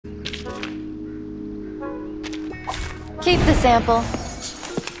Keep the sample.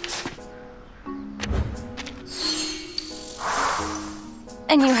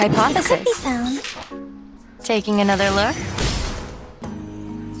 A new hypothesis. It could be found. Taking another look.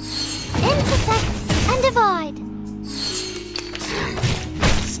 Intersect and divide.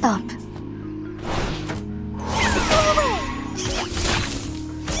 Stop. Go away.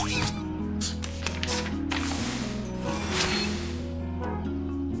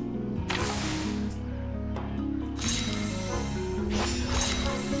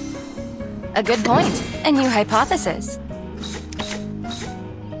 A good point. A new hypothesis.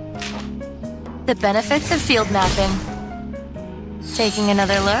 The benefits of field mapping. Taking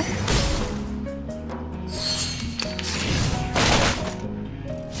another look.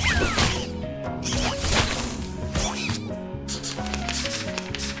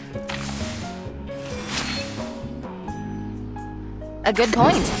 A good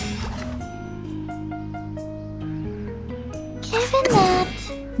point. Given that...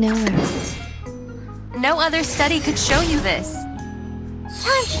 No worries. No other study could show you this.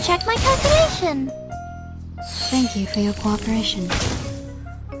 Time to check my calculation. Thank you for your cooperation.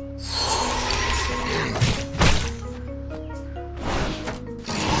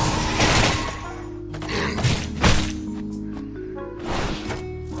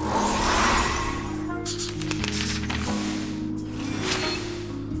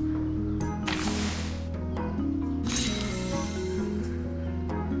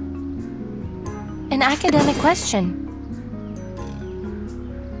 An academic question.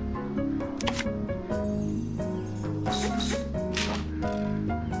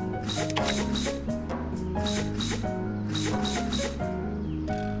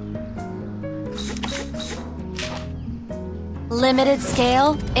 Limited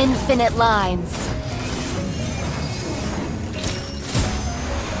scale, infinite lines.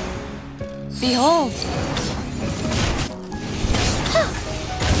 Behold.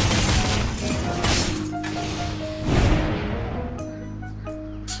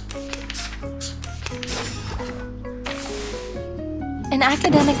 An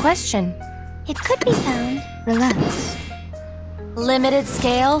academic question. It could be found. Relax. Limited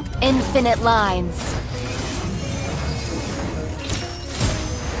scale, infinite lines.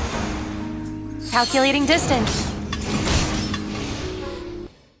 Calculating distance.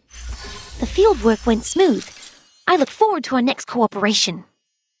 The fieldwork went smooth. I look forward to our next cooperation.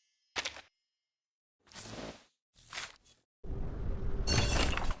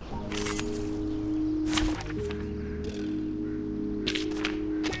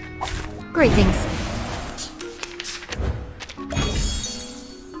 Greetings.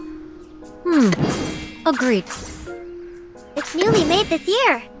 Agreed. It's newly made this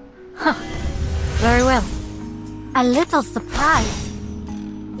year. Very well. A little surprise.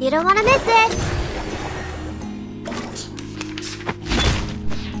 You don't want to miss it.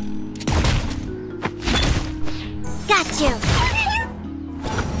 Got you.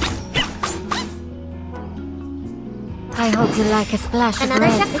 I hope you like a splash Another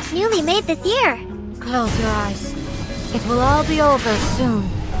of red. shot. It's newly made this year. Close your eyes. It will all be over soon.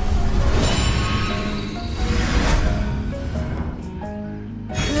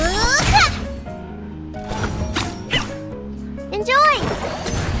 Enjoy.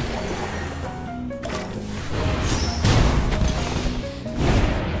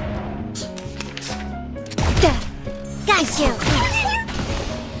 Got you.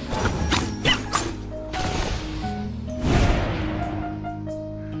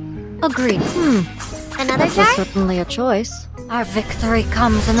 Agreed. Another That was jar? certainly a choice. Our victory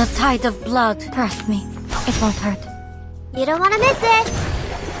comes in a tide of blood. Trust me, it won't hurt. You don't want to miss it.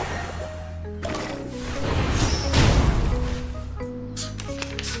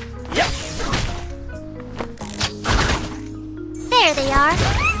 There they are.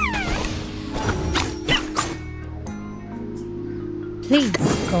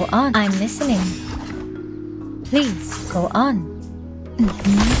 Please, go on. I'm listening. Please, go on.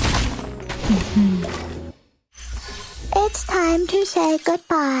 It's time to say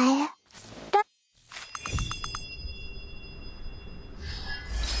goodbye.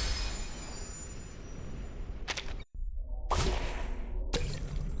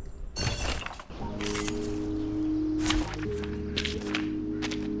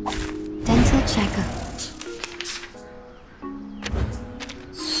 Dental checker.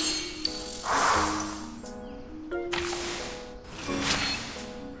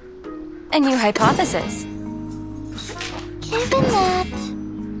 A new hypothesis. Given that...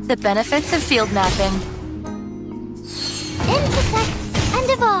 The benefits of field mapping. Intersect and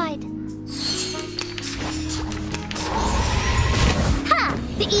divide. Ha!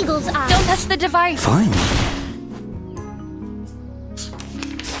 The eagle's eye. Don't touch the device. Fine.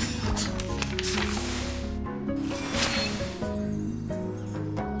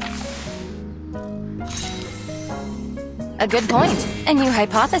 A good point. A new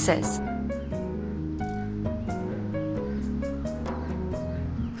hypothesis.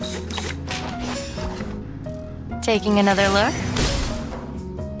 Taking another look?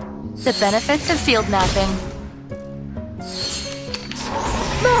 The benefits of field mapping.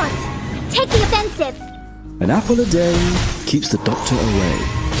 Lord, take the offensive. An apple a day keeps the doctor away.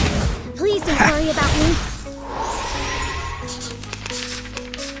 Please don't worry about me.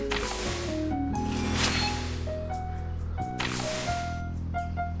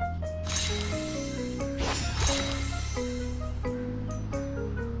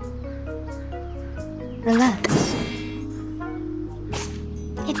 Relax.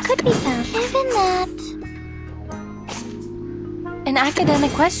 It could be found. Even that. An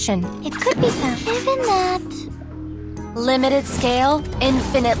academic question. It could be found. Even that. Limited scale,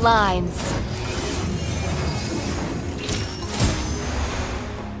 infinite lines.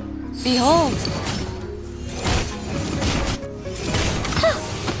 Behold.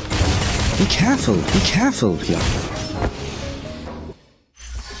 Be careful here.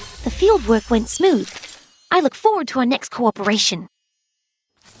 The field work went smooth. I look forward to our next cooperation.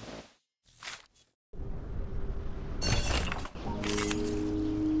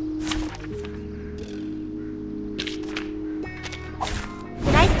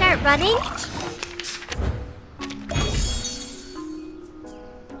 Did I start running?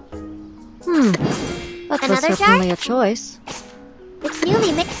 That was Another certainly jar? a choice. It's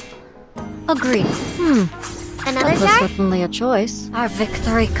newly made. Agreed. Another That was jar? certainly a choice. Our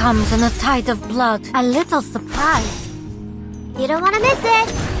victory comes in a tide of blood. A little surprise. You don't want to miss it.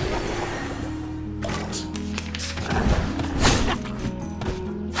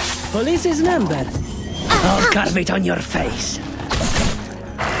 Police's number. I'll carve it on your face.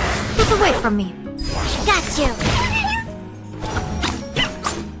 Get away from me. Got you.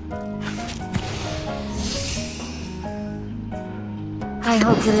 I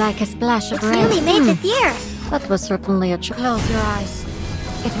hope you like a splash of It's red. newly made this year. That was certainly a choice. Close your eyes.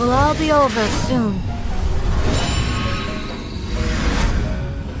 It will all be over soon.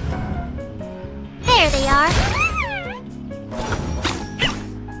 There they are.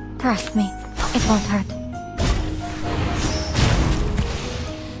 Trust me, it won't hurt.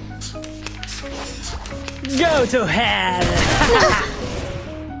 Go to hell!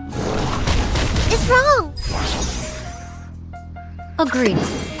 It's wrong. Agreed.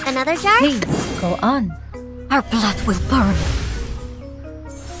 Another jar? Please, go on. Our blood will burn.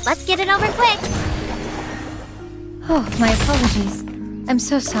 Let's get it over quick. Oh, my apologies. I'm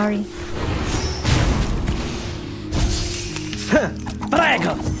so sorry.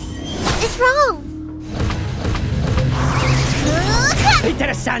 Prego! It's wrong.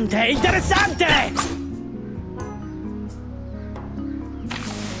 Interessante! Interessante!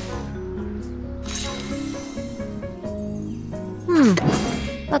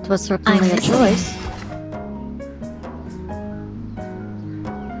 That was certainly a listening. choice.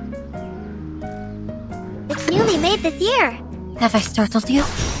 It's newly made this year. Have I startled you?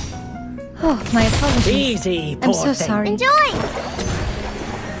 Oh, my apologies. Easy, poor I'm so thing. sorry. Enjoy.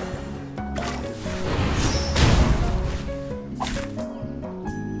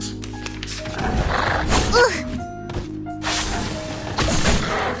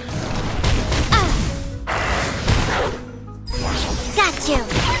 Got you.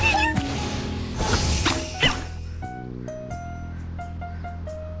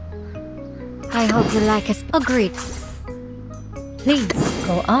 I hope you like us. Agreed. Please,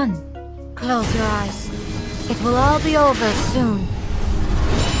 go on. Close your eyes. It will all be over soon.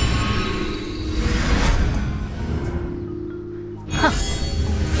 Huh.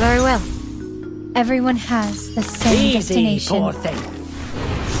 Very well. Everyone has the same Easy, destination. poor thing.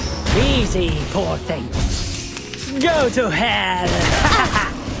 Easy, poor thing. Go to hell!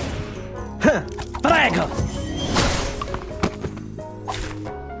 Prego!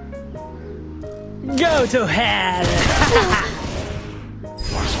 Go to hell!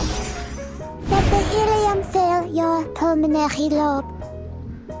 Let the helium fill your pulmonary lobe.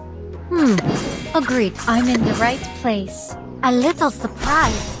 Agreed. I'm in the right place. A little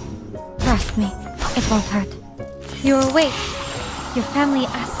surprise. Trust me, it won't hurt. You're awake. Your family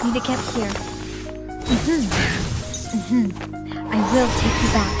asked me to get here. I will take you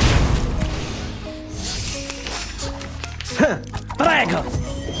back. Prego!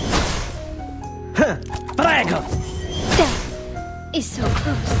 Prego! Death is so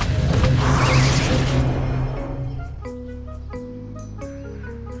close.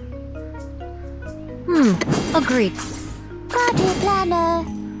 Agreed. Party planner.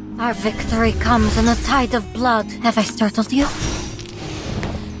 Our victory comes in a tide of blood. Have I startled you?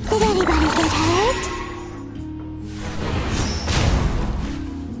 Did anybody get hurt?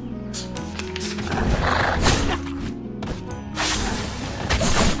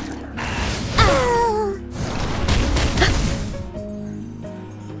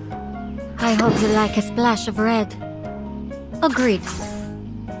 hope you like a splash of red. Agreed.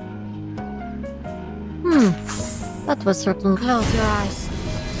 That was certain. Close your eyes.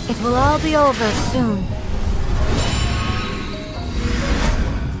 It will all be over soon.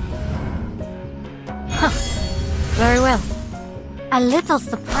 Huh. Very well. A little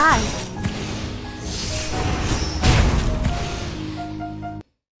surprise.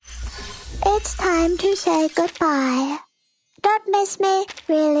 It's time to say goodbye. Don't miss me,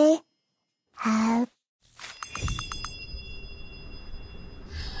 really. Help.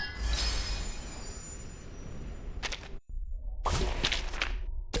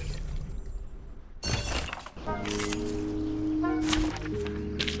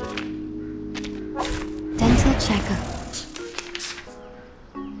 Dental checker.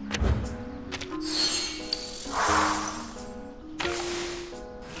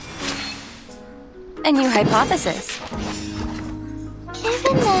 A new hypothesis.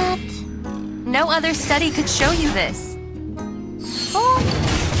 Given that No other study could show you this. form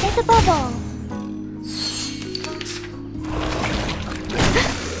is a bubble.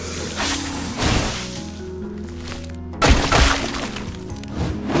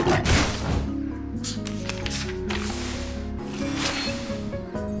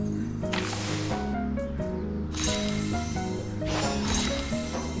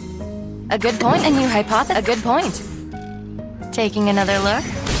 A good point. A new hypothesis. A good point. Taking another look.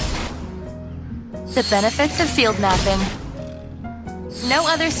 The benefits of field mapping. No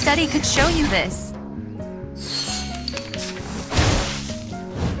other study could show you this.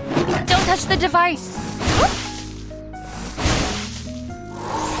 Don't touch the device.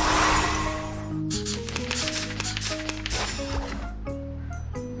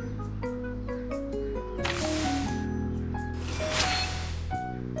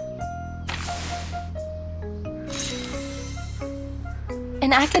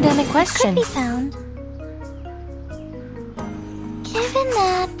 An academic question. Could be found. Given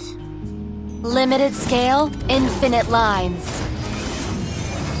that Limited scale, infinite lines.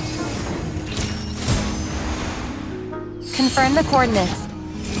 Confirm the coordinates.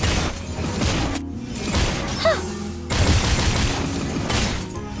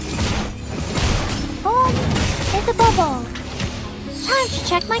 form is a bubble. Time to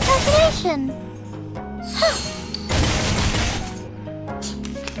check my calculation.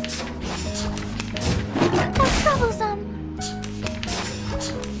 How troublesome.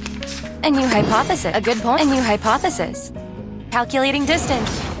 A new hypothesis. A good point. A new hypothesis. Calculating distance.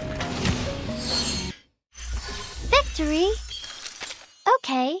 Victory?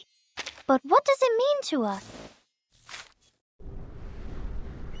 Okay, but what does it mean to us?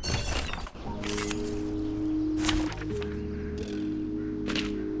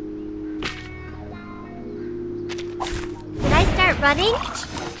 Did I start running?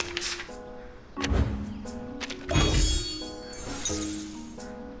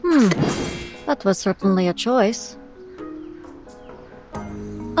 That was certainly a choice.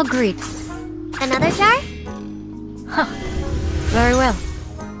 Agreed. Another jar? Very well.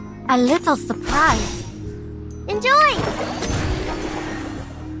 A little surprise. Enjoy!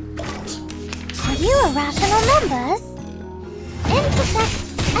 Are you irrational numbers? Intersect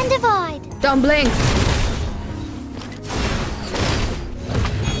and divide. Don't blink.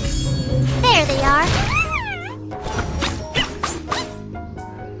 There they are.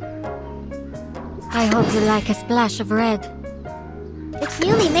 I hope you like a splash of red. It's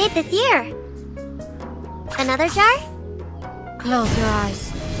newly made this year. Another jar? Close your eyes.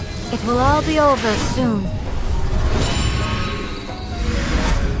 It will all be over soon.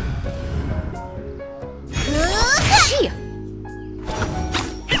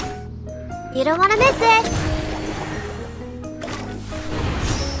 You don't want to miss it.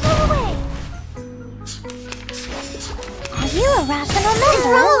 Go away. Are you a rational number?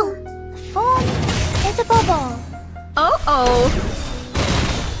 Wrong. Form is a bubble. Oh.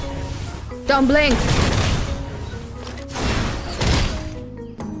 Don't blink.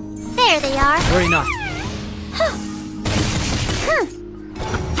 There they are. Very nice.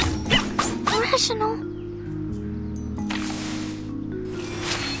 Rational.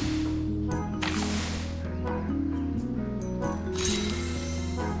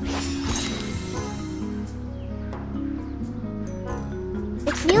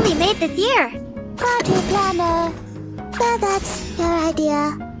 It's newly made this year. Party planner. So that's your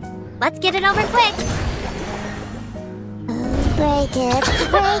idea. Let's get it over quick. Break it.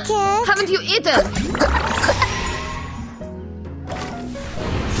 Break it. Haven't you eaten?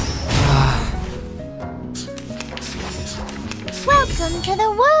 Welcome to the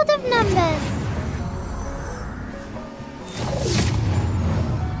world of numbers.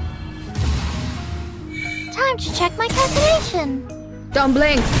 check my calculation. Don't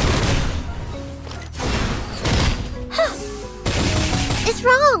blink. It's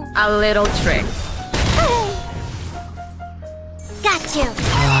wrong. A little trick. Got you.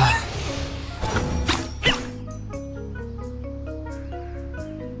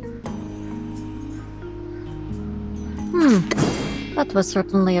 That was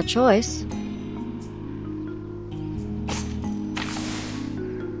certainly a choice.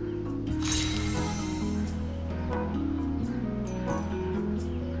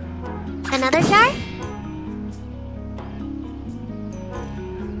 Another jar?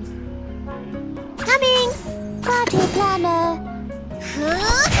 Coming! Party planner.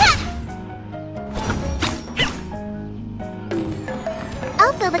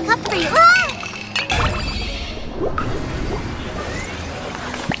 I'll fill the cup for you. Ah!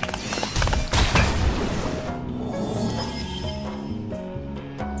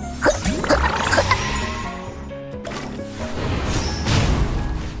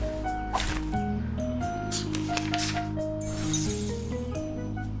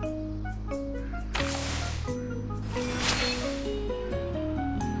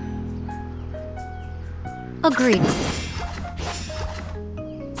 Agreed.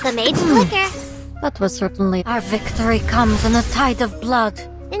 The maid's flicker. That was certainly... Our victory comes in a tide of blood.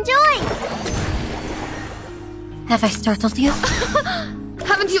 Enjoy! Have I startled you?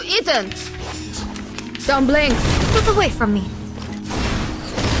 Haven't you eaten? Don't blink. Get away from me.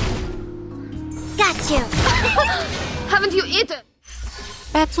 Got you. Haven't you eaten?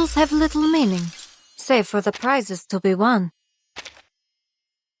 Battles have little meaning, save for the prizes to be won.